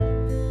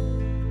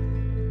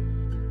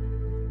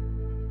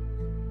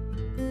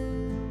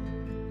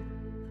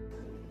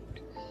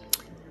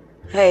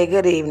Hey,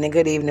 good evening.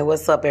 Good evening.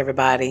 What's up,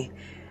 everybody?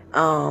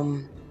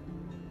 Um,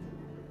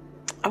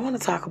 I want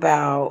to talk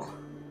about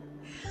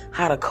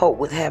how to cope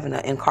with having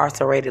an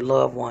incarcerated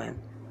loved one.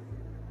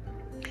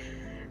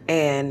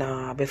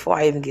 And before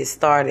I even get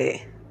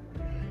started,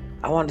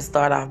 I want to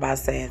start off by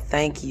saying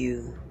thank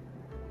you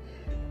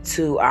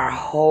to our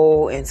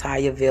whole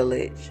entire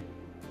village.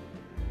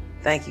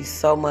 Thank you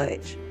so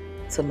much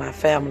to my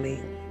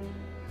family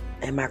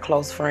and my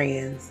close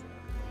friends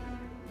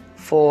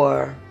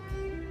for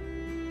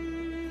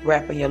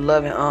wrapping your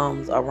loving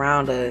arms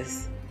around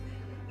us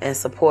and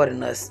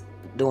supporting us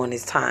during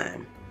this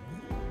time.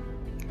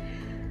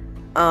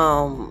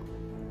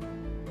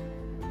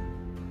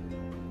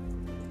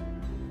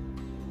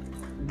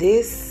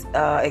 This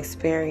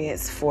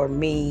experience for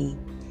me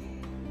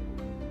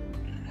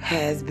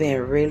has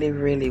been really,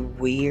 really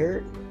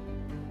weird.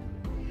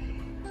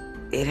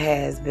 It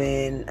has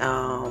been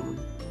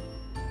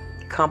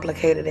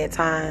complicated at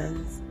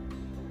times,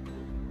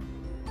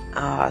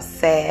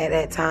 sad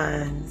at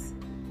times,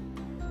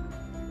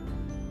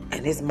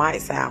 and this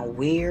might sound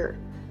weird,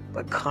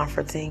 but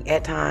comforting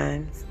at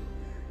times.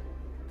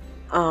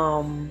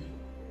 And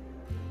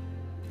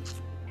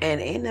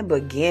in the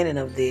beginning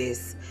of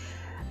this,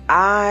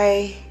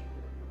 I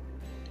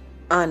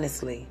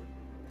honestly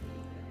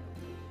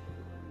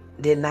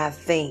did not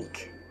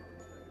think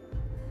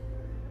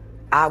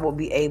I would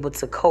be able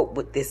to cope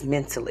with this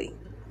mentally.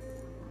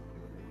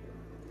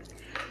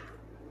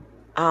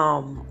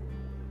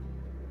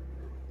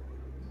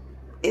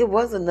 It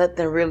wasn't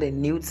nothing really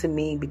new to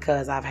me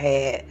because I've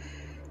had,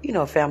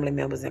 family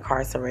members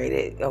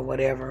incarcerated or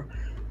whatever,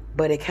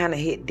 but it kind of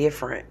hit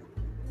different,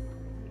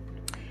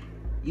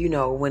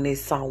 when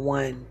it's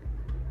someone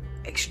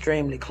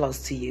extremely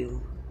close to you,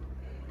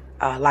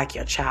 like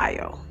your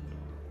child.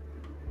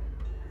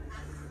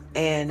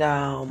 And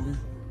I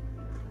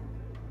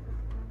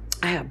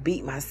have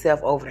beat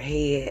myself over the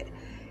head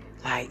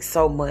like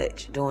so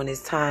much during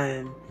this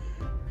time,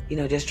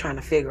 just trying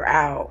to figure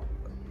out,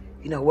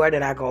 where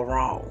did I go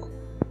wrong?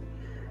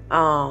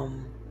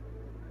 And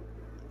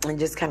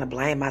just kind of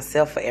blame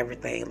myself for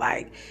everything.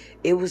 Like,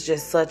 it was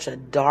just such a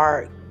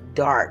dark,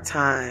 dark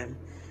time,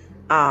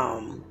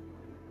 in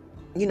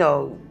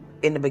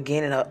the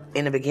beginning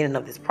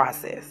of this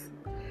process.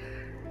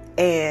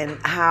 And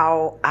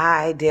how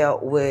I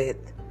dealt with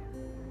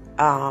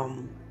my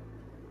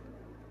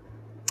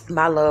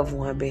loved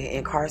one being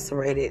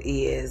incarcerated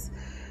is,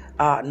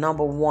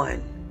 number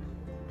one,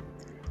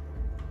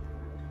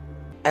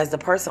 as the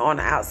person on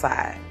the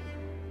outside,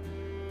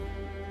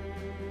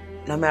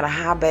 no matter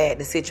how bad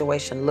the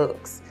situation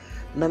looks,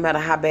 no matter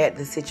how bad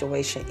the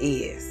situation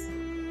is,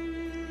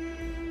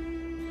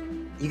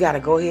 you got to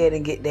go ahead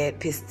and get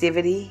that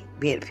festivity,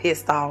 being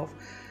pissed off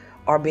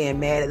or being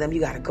mad at them. You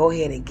got to go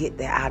ahead and get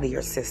that out of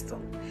your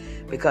system,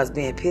 because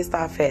being pissed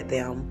off at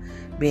them,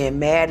 being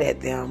mad at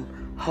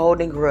them,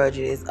 holding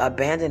grudges,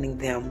 abandoning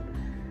them,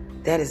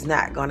 that is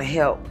not going to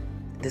help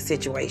the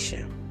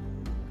situation.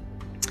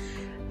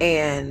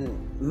 And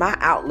my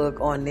outlook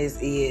on this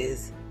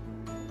is,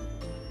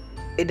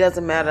 it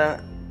doesn't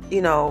matter,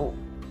 it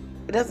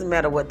doesn't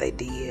matter what they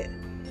did.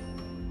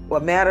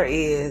 What matter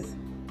is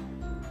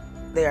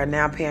they are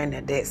now paying their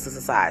debts to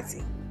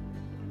society.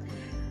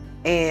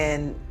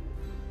 And,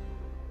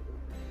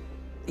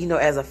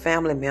 as a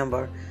family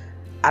member,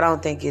 I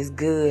don't think it's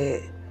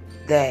good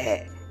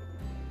that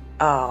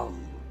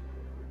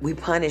we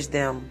punish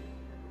them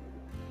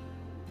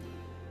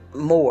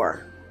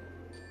more,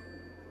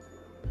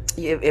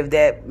 if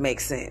that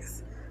makes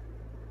sense.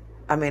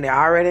 I mean, they're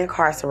already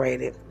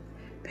incarcerated,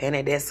 paying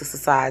their debts to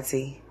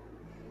society.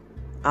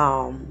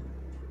 And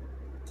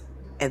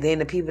then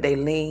the people they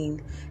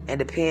lean and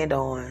depend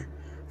on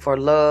for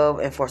love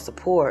and for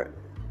support,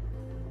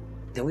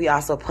 then we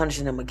also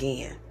punishing them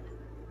again.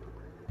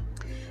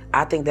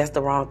 I think that's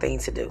the wrong thing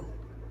to do.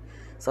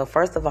 So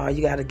first of all,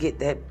 you got to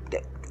get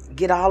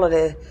all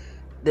the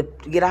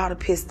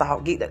pissed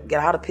off, get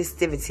all the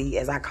pistivity,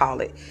 as I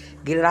call it,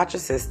 get it out your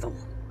system.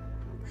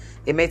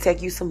 It may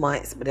take you some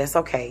months, but that's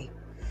okay.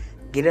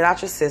 Get it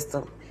out your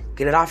system,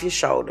 get it off your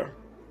shoulder,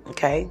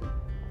 okay?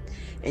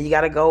 And you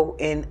got to go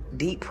in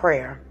deep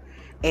prayer,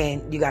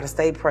 and you got to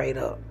stay prayed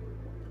up.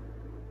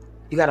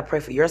 You got to pray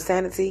for your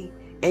sanity,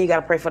 and you got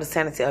to pray for the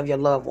sanity of your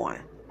loved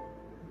one.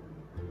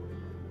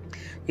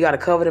 You got to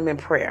cover them in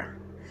prayer.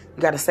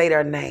 You got to say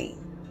their name.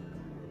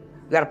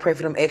 You got to pray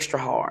for them extra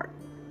hard.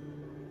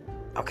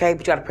 Okay?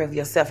 But you got to pray for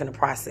yourself in the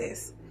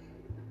process.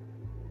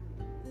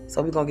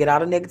 So we're going to get all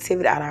the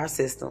negativity out of our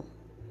system.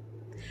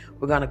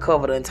 We're going to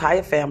cover the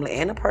entire family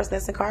and the person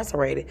that's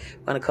incarcerated.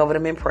 We're going to cover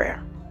them in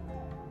prayer.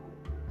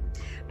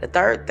 The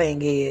third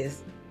thing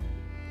is,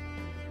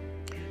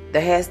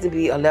 there has to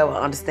be a level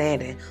of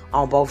understanding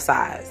on both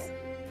sides.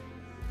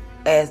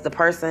 As the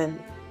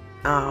person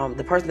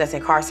that's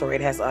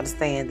incarcerated has to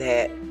understand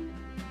that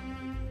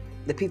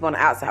the people on the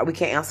outside, we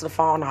can't answer the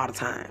phone all the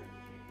time.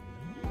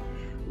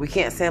 We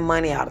can't send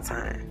money all the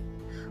time.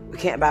 We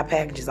can't buy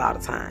packages all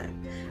the time.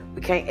 We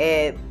can't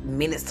add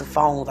minutes to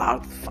phone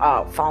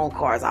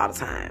cards all the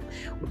time.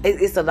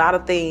 It's a lot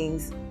of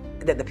things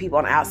that the people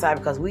on the outside,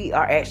 because we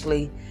are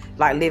actually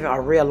like living a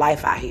real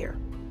life out here.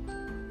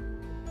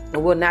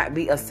 It will not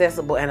be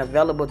accessible and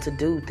available to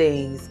do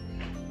things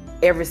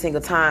every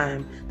single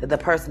time that the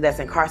person that's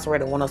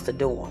incarcerated wants us to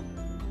do them.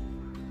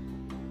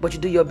 But you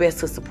do your best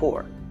to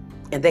support.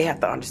 And they have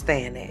to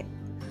understand that.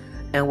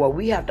 And what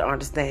we have to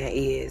understand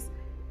is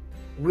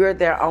we're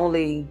their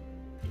only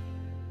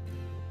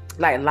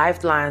like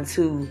lifeline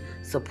to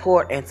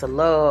support and to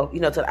love, to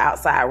the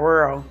outside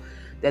world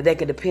that they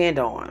can depend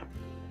on.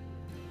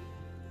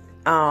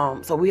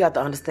 So we have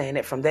to understand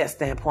it from that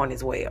standpoint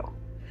as well.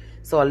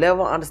 So a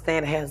level of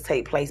understanding has to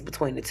take place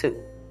between the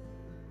two.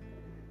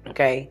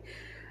 Okay?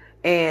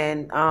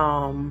 And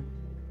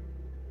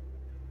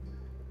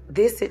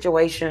this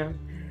situation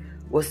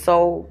was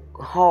so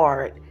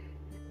hard,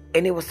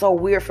 and it was so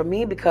weird for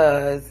me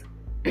because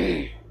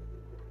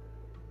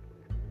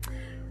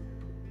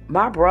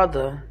my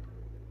brother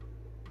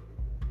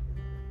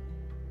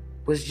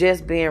was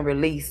just being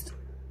released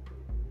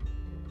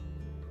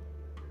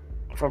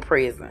from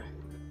prison.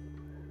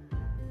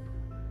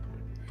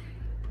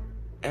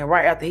 And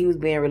right after he was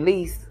being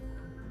released,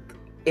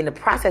 in the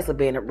process of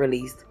being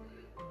released,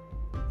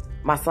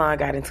 my son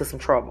got into some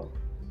trouble.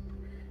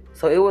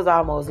 So it was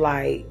almost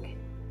like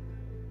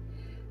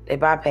they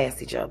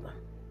bypassed each other.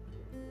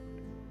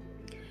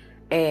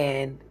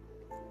 And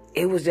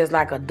it was just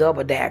like a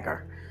double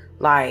dagger.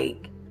 And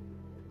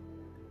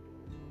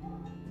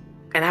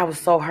I was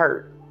so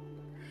hurt.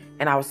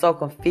 And I was so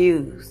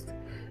confused.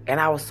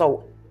 And I was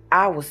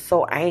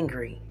so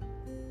angry.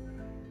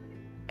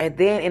 And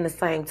then in the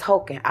same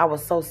token, I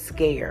was so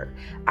scared.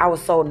 I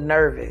was so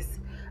nervous.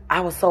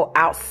 I was so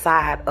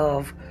outside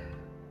of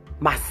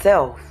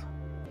myself.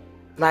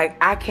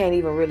 I can't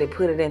even really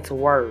put it into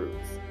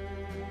words.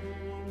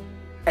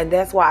 And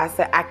that's why I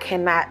said I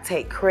cannot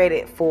take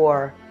credit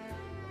for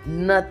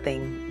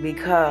nothing,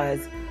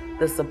 because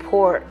the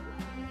support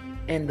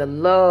and the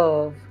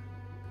love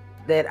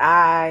that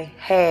I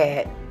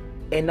had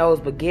in those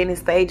beginning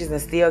stages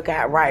and still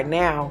got right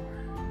now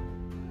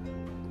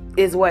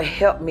is what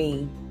helped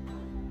me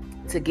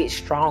to get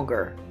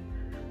stronger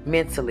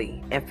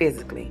mentally and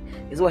physically.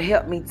 Is what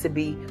helped me to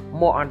be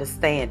more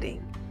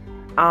understanding.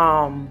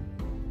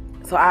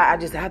 So I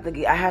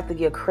have to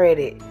give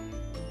credit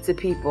to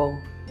people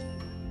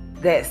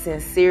that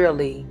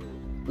sincerely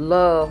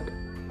loved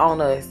on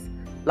us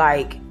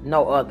like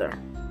no other.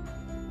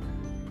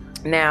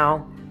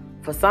 Now,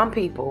 for some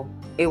people,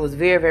 it was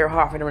very, very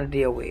hard for them to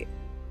deal with.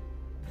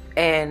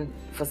 And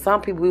for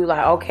some people, we were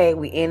like, okay,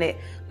 we in it.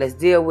 Let's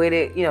deal with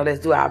it. Let's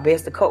do our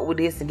best to cope with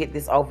this and get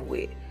this over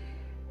with.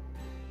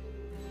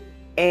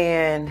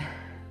 And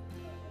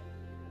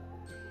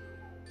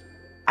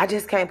I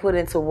just can't put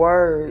into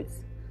words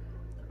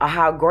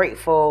how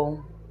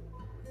grateful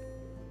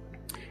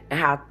and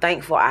how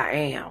thankful I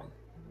am.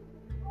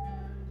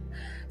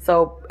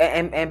 So,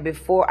 and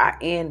before I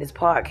end this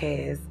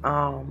podcast,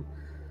 I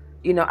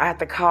have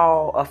to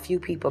call a few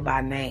people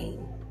by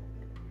name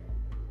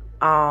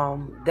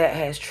that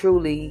has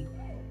truly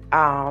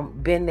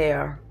been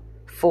there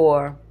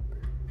for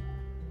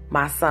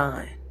my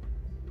son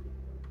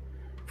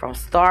from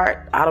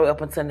start all the way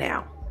up until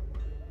now.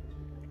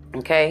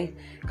 Okay?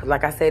 Because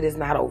like I said, it's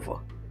not over.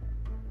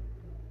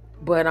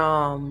 But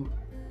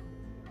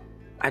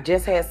I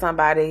just had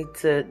somebody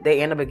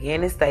they in the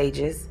beginning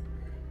stages.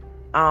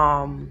 They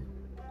are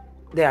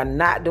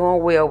not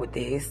doing well with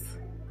this.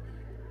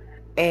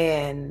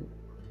 And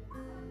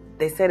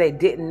they said they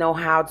didn't know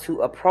how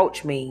to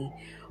approach me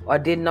or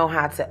didn't know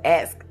how to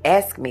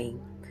ask me.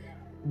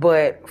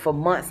 But for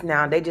months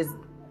now, they just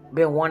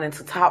been wanting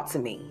to talk to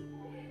me.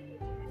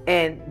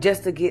 And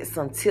just to get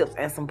some tips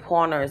and some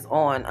pointers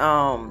on,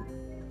 how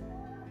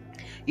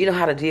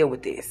to deal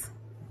with this.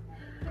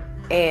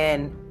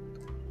 And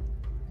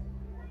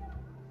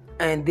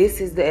this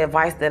is the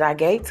advice that I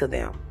gave to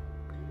them.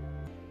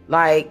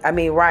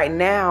 Right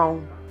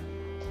now,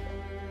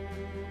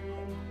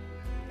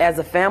 as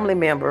a family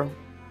member,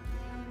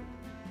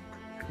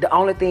 the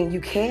only thing you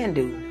can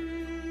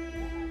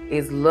do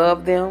is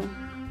love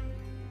them,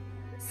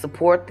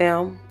 support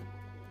them,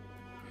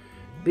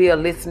 be a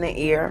listening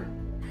ear,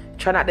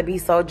 try not to be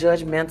so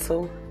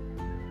judgmental.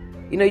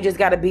 You just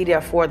got to be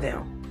there for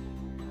them.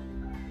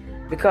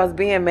 Because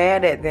being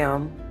mad at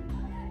them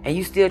and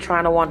you still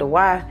trying to wonder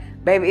why,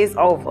 baby, it's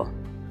over.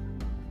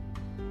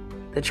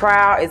 The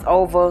trial is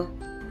over.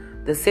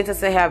 The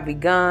sentencing have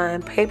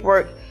begun.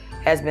 Paperwork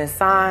has been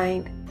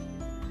signed.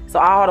 So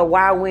all the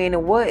why, when,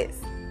 and what's,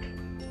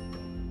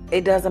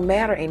 it doesn't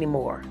matter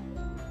anymore.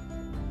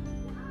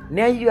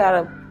 Now you got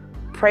to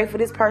pray for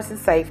this person's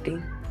safety.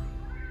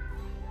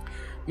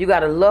 You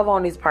got to love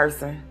on this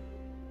person.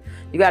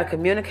 You got to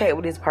communicate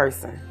with this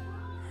person.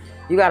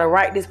 You got to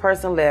write this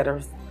person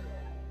letters.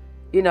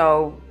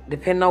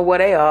 Depending on where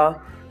they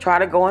are, try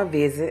to go and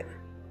visit.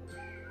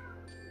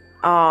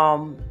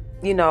 And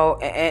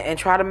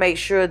try to make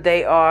sure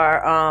they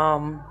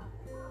are,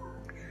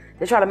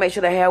 they try to make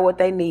sure they have what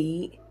they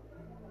need.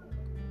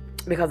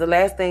 Because the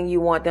last thing you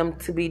want them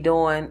to be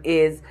doing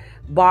is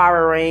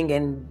borrowing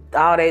and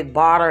all that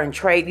barter and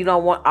trade. You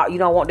don't want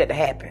that to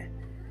happen.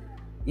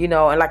 You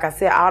know, and like I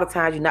said, all the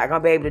times you're not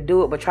gonna be able to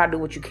do it, but try to do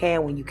what you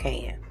can when you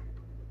can.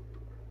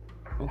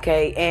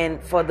 Okay,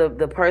 and for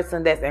the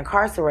person that's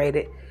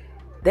incarcerated,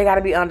 they got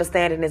to be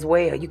understanding as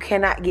well. You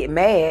cannot get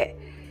mad.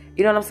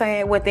 You know what I'm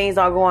saying? When things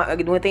are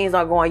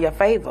going your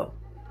favor.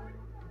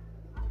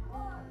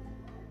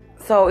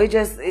 So it's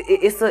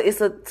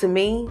a to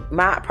me,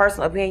 my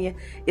personal opinion,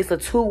 it's a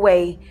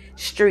two-way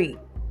street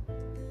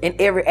in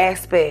every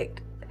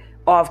aspect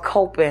of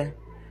coping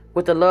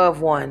with the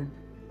loved one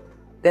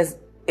that's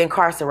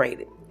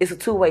incarcerated. It's a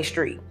two-way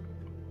street.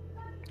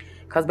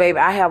 Cause baby,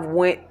 I have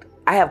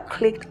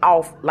clicked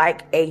off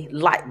like a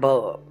light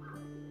bulb.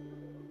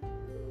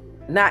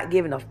 Not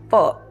giving a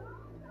fuck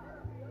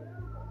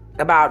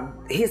about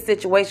his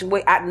situation.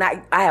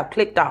 I have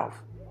clicked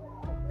off.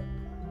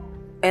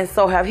 And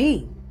so have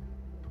he.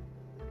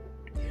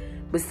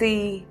 But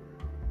see,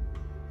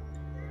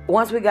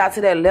 once we got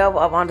to that level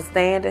of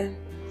understanding,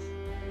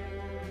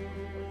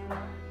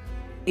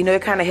 you know,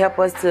 it kind of helped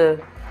us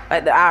to,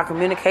 our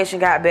communication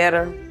got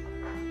better.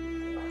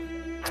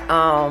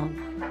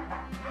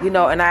 You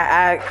know, and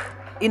I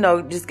you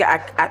know,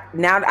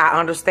 now I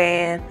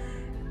understand,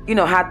 you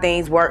know, how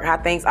things work, how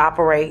things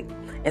operate.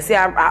 And see,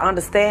 I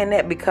understand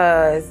that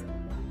because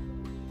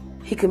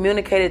he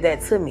communicated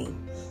that to me.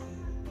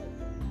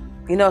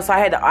 You know, so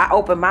I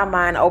opened my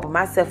mind, open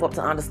myself up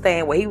to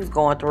understand what he was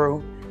going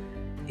through.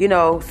 You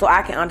know, so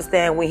I can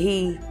understand when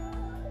he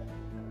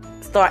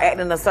start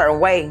acting a certain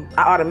way,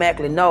 I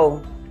automatically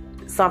know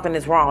something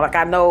is wrong. Like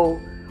I know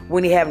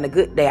when he having a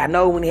good day. I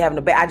know when he having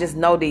a bad. I just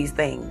know these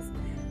things.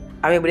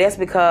 I mean, but that's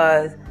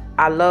because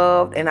I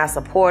loved and I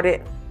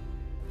supported.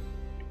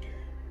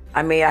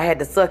 I mean, I had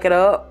to suck it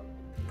up.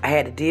 I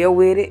had to deal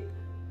with it.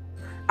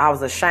 I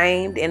was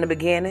ashamed in the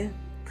beginning.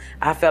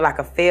 I felt like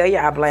a failure.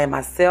 I blamed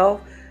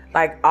myself.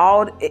 Like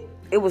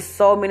it was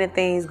so many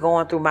things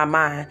going through my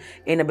mind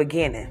in the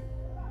beginning.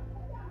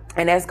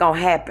 And that's going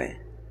to happen.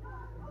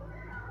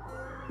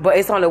 But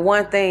it's only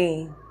one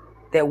thing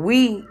that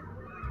we,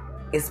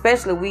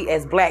 especially we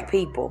as black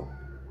people,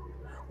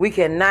 we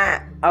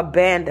cannot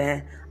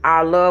abandon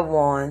our loved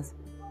ones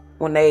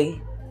when they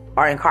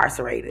are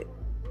incarcerated.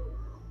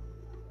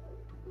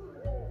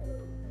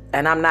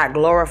 And I'm not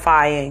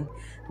glorifying,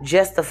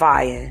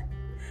 justifying,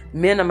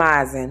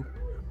 minimizing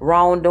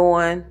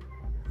wrongdoing,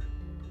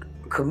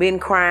 committing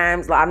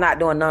crimes. I'm not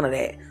doing none of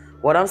that.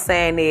 What I'm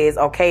saying is,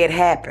 okay, it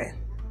happened.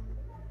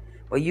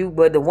 But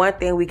the one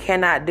thing we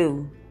cannot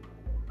do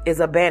is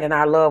abandon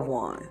our loved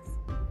ones.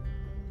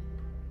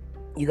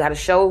 You got to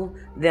show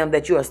them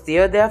that you are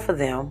still there for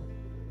them,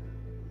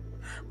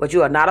 but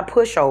you are not a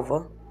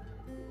pushover.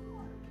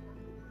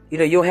 You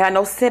know, you don't have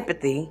no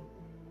sympathy,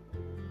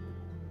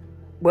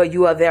 but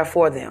you are there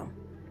for them.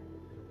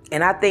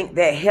 And I think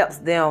that helps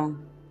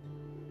them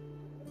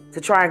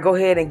to try and go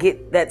ahead and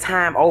get that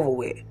time over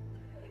with.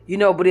 You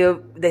know, but if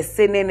they're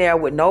sitting in there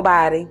with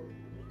nobody,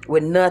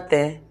 with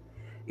nothing,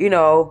 you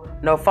know,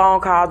 no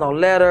phone calls, no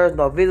letters,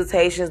 no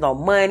visitations, no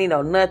money,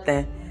 no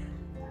nothing,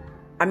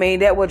 I mean,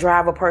 that would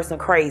drive a person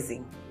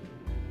crazy.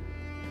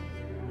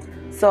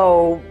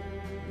 So,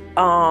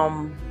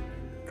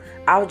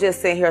 I was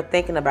just sitting here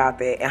thinking about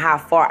that and how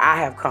far I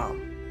have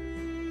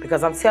come.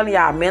 Because I'm telling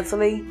y'all,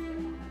 mentally,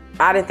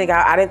 I didn't think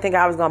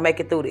I was gonna make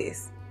it through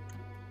this.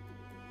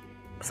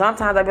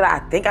 Sometimes I'd be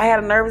like, I think I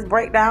had a nervous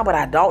breakdown, but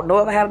I don't know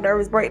if I had a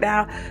nervous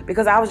breakdown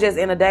because I was just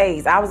in a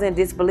daze. I was in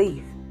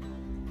disbelief.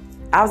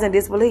 I was in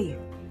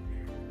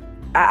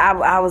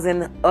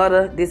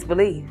utter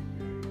disbelief.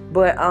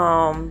 But,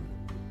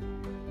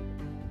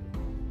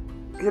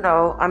 you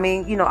know, I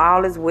mean, you know,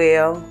 all is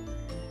well.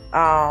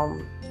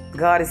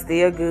 God is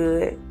still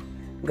good.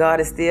 God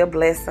is still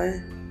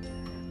blessing.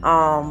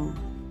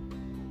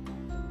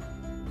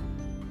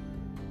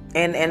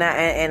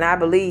 And I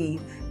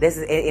believe this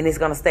is, and it's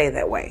gonna stay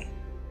that way.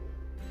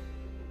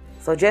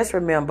 So just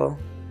remember,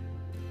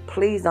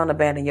 please don't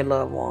abandon your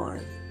loved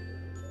ones.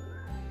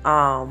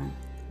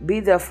 Be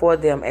there for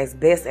them as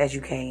best as you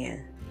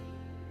can.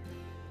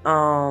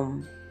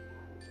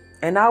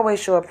 And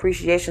always show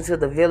appreciation to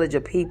the village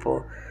of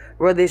people,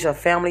 whether it's your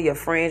family, your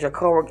friends, your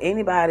coworker,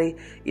 anybody,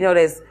 you know,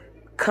 that's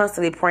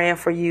constantly praying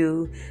for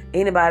you,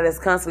 anybody that's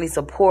constantly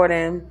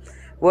supporting,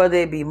 whether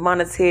it be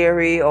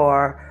monetary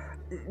or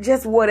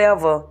just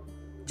whatever.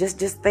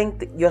 Just think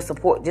that your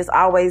support. Just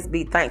always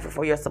be thankful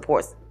for your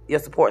support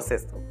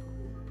system.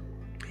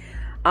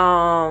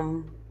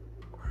 The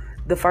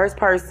first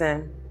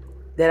person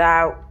that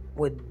I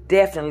would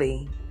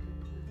definitely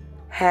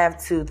have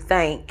to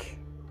thank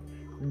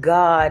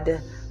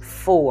God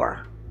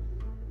for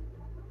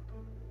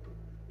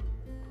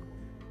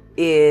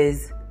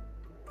is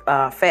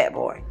Fat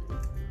Boy.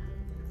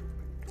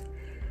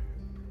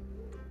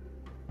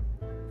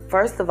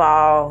 First of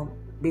all,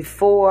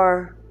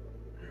 before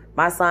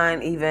my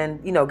son even,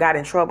 you know, got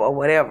in trouble or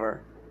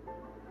whatever,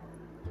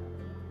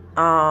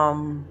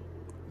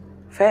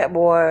 Fat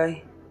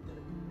Boy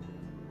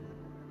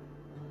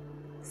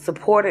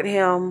supported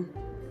him.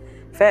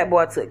 Fat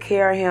Boy took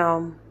care of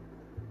him.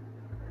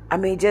 I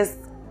mean, just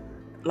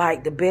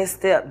like the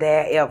best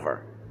stepdad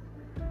ever.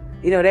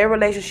 You know, their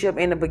relationship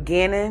in the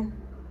beginning,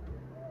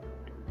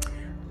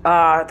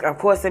 of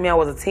course, I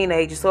was a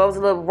teenager, so it was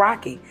a little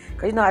rocky.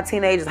 Because you know how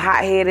teenagers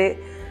hot-headed.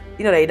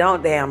 You know, they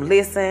don't damn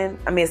listen.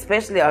 I mean,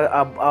 especially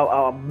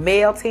a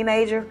male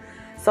teenager.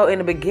 So in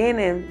the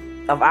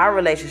beginning of our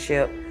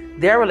relationship,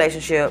 their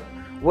relationship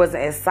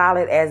wasn't as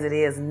solid as it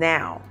is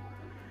now.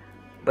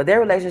 But their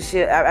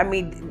relationship, I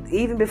mean,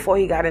 even before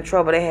he got in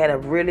trouble, they had a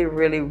really,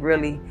 really,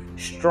 really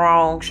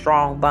strong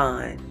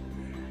bond.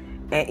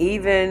 And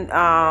even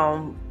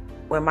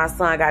when my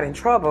son got in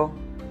trouble,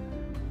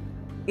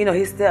 you know,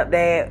 his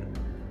stepdad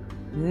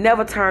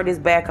never turned his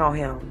back on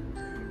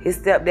him. His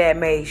stepdad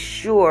made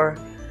sure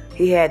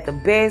he had the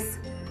best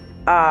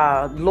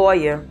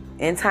lawyer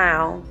in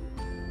town.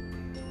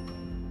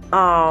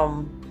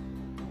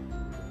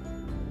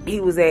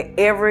 He was at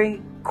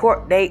every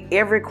court date,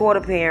 every court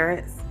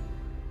appearance.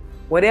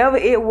 Whatever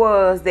it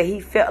was that he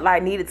felt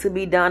like needed to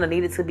be done or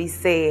needed to be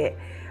said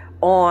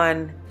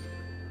on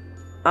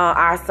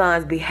our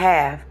son's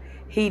behalf,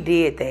 he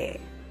did that.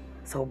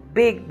 So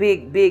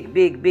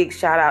big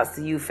shout outs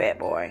to you, fat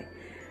boy,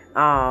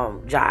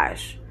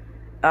 Josh.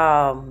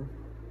 I'm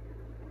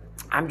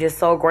just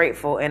so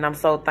grateful and I'm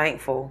so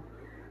thankful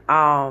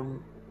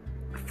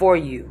for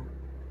you,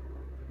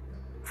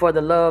 for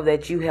the love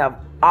that you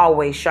have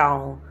always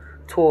shown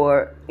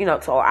toward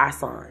our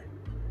son.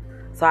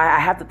 So I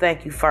have to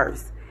thank you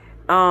first.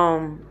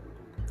 And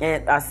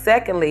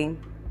secondly,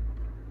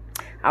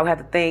 I would have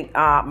to thank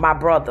my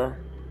brother,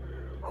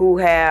 who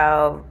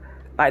have,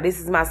 like, this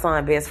is my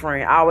son's best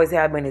friend. I always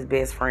have been his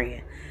best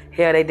friend.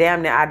 Hell, they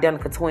damn near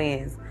identical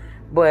twins.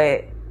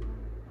 But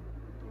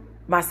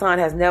my son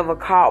has never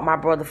called my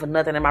brother for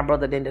nothing and my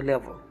brother didn't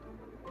deliver.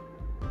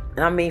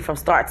 And I mean from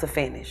start to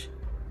finish.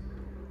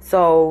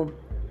 So,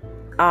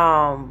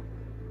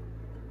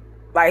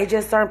 like, it's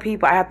just certain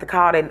people I have to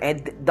call,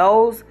 and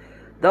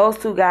those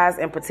two guys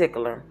in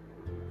particular,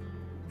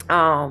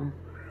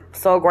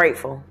 so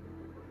grateful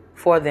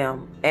for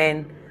them.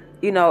 And,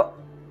 you know,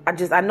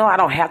 I know I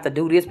don't have to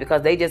do this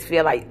because they just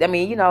feel like, I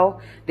mean, you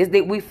know,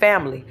 we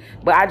family.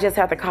 But I just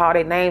have to call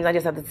their names. I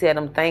just have to tell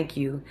them thank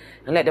you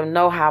and let them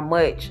know how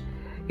much,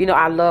 you know,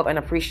 I love and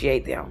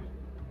appreciate them.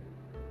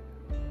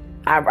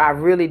 I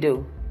really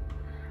do.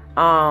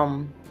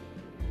 And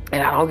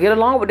I don't get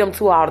along with them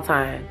too all the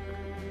time.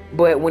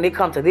 But when it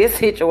comes to this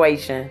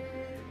situation,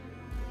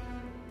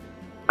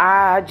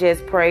 I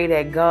just pray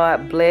that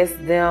God bless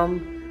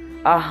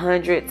them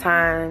 100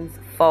 times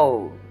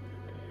fold.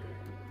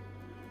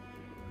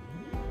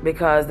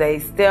 Because they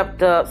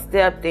stepped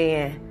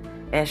in,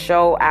 and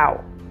showed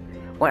out.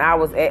 When I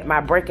was at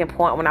my breaking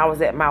point, when I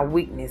was at my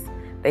weakness,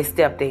 they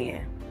stepped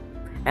in.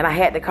 And I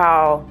had to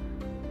call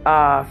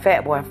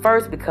Fat Boy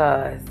first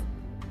because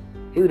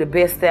he was the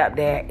best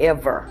stepdad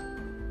ever.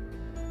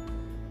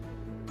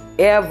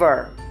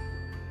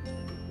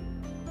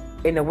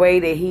 In the way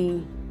that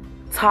he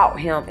taught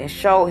him and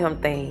showed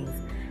him things,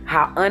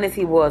 how honest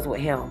he was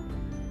with him.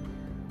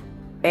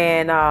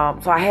 And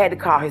so I had to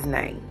call his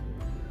name.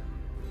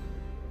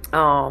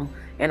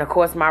 And of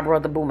course my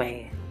brother Boo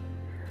Man.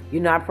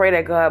 You know, I pray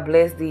that God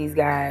bless these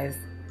guys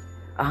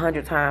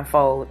 100 times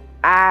fold.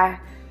 I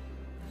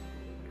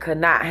could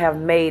not have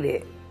made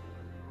it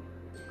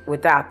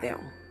without them.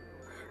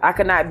 I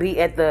could not be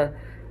at the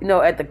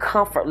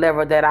comfort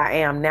level that I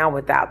am now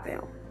without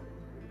them.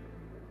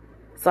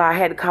 So I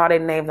had to call their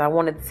names. I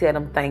wanted to tell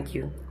them thank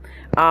you.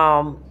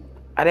 I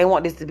didn't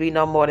want this to be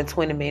no more than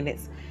 20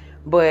 minutes,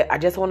 but I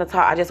just wanted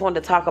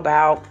to talk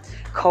about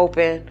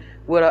coping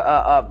with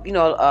a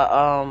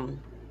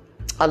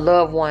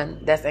loved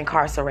one that's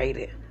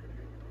incarcerated.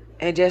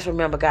 And just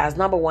remember, guys,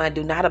 number 1,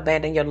 do not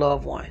abandon your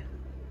loved one.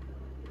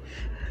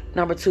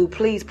 Number 2,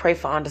 please pray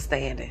for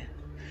understanding.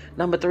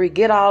 Number 3,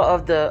 get all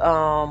of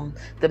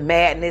the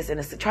madness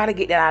and try to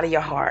get that out of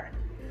your heart.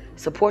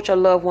 Support your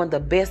loved one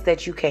the best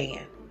that you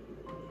can.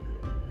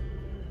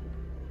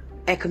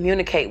 And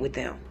communicate with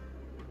them.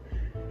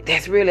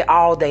 That's really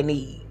all they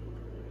need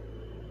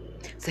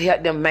to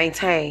help them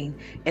maintain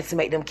and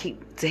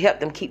to help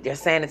them keep their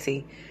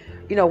sanity,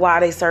 you know, while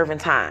they serving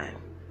time.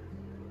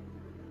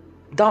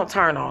 Don't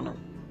turn on them.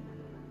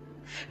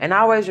 And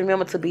always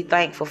remember to be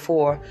thankful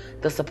for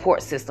the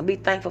support system. Be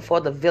thankful for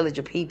the village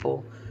of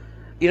people,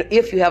 you know,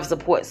 if you have a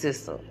support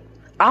system.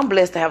 I'm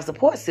blessed to have a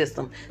support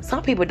system.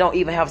 Some people don't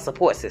even have a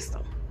support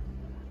system.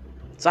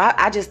 So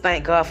I just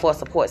thank God for a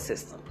support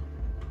system.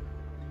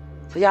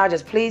 So y'all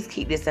just please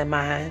keep this in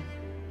mind.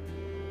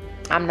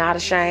 I'm not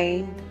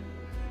ashamed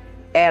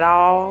at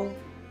all.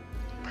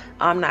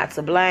 I'm not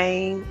to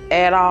blame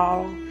at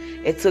all.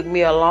 It took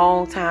me a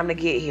long time to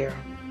get here.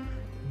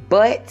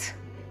 But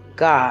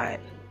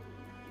God.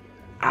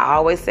 I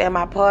always say in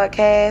my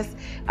podcast,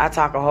 I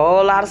talk a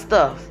whole lot of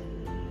stuff.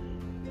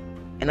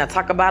 And I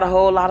talk about a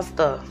whole lot of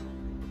stuff.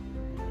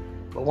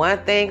 But one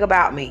thing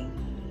about me,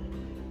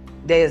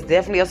 there's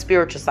definitely a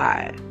spiritual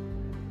side.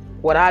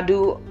 What I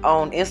do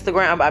on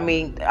Instagram, I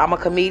mean, I'm a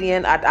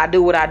comedian. I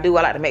do what I do.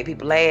 I like to make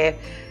people laugh.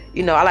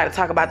 You know, I like to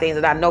talk about things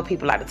that I know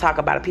people like to talk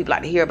about, people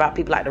like to hear about,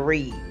 people like to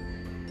read.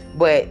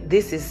 But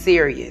this is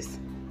serious.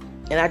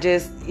 And I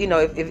just,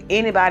 if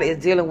anybody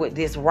is dealing with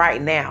this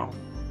right now,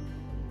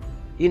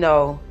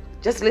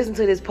 just listen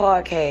to this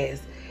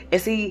podcast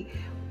and see,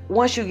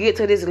 once you get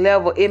to this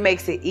level, it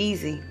makes it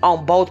easy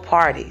on both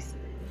parties.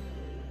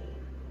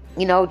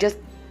 Just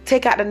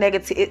take out the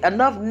negative.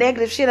 Enough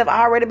negative shit have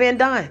already been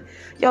done.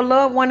 Your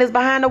loved one is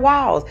behind the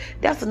walls.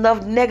 That's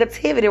enough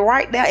negativity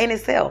right there in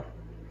itself.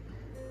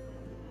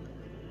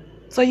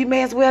 So you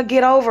may as well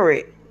get over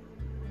it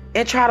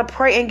and try to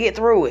pray and get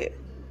through it.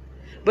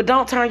 But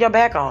don't turn your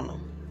back on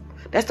them.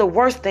 That's the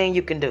worst thing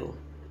you can do.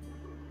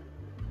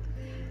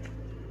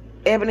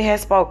 Ebony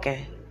has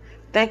spoken.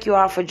 Thank you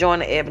all for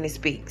joining Ebony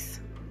Speaks.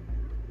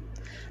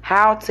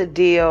 How to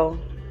deal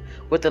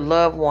with a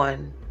loved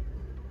one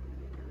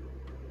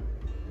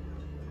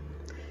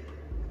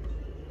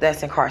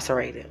that's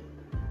incarcerated.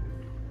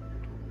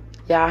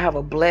 Y'all have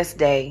a blessed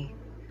day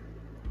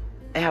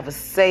and have a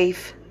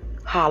safe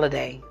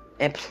holiday.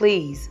 And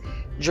please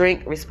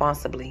drink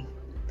responsibly.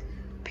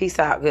 Peace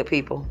out, good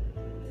people.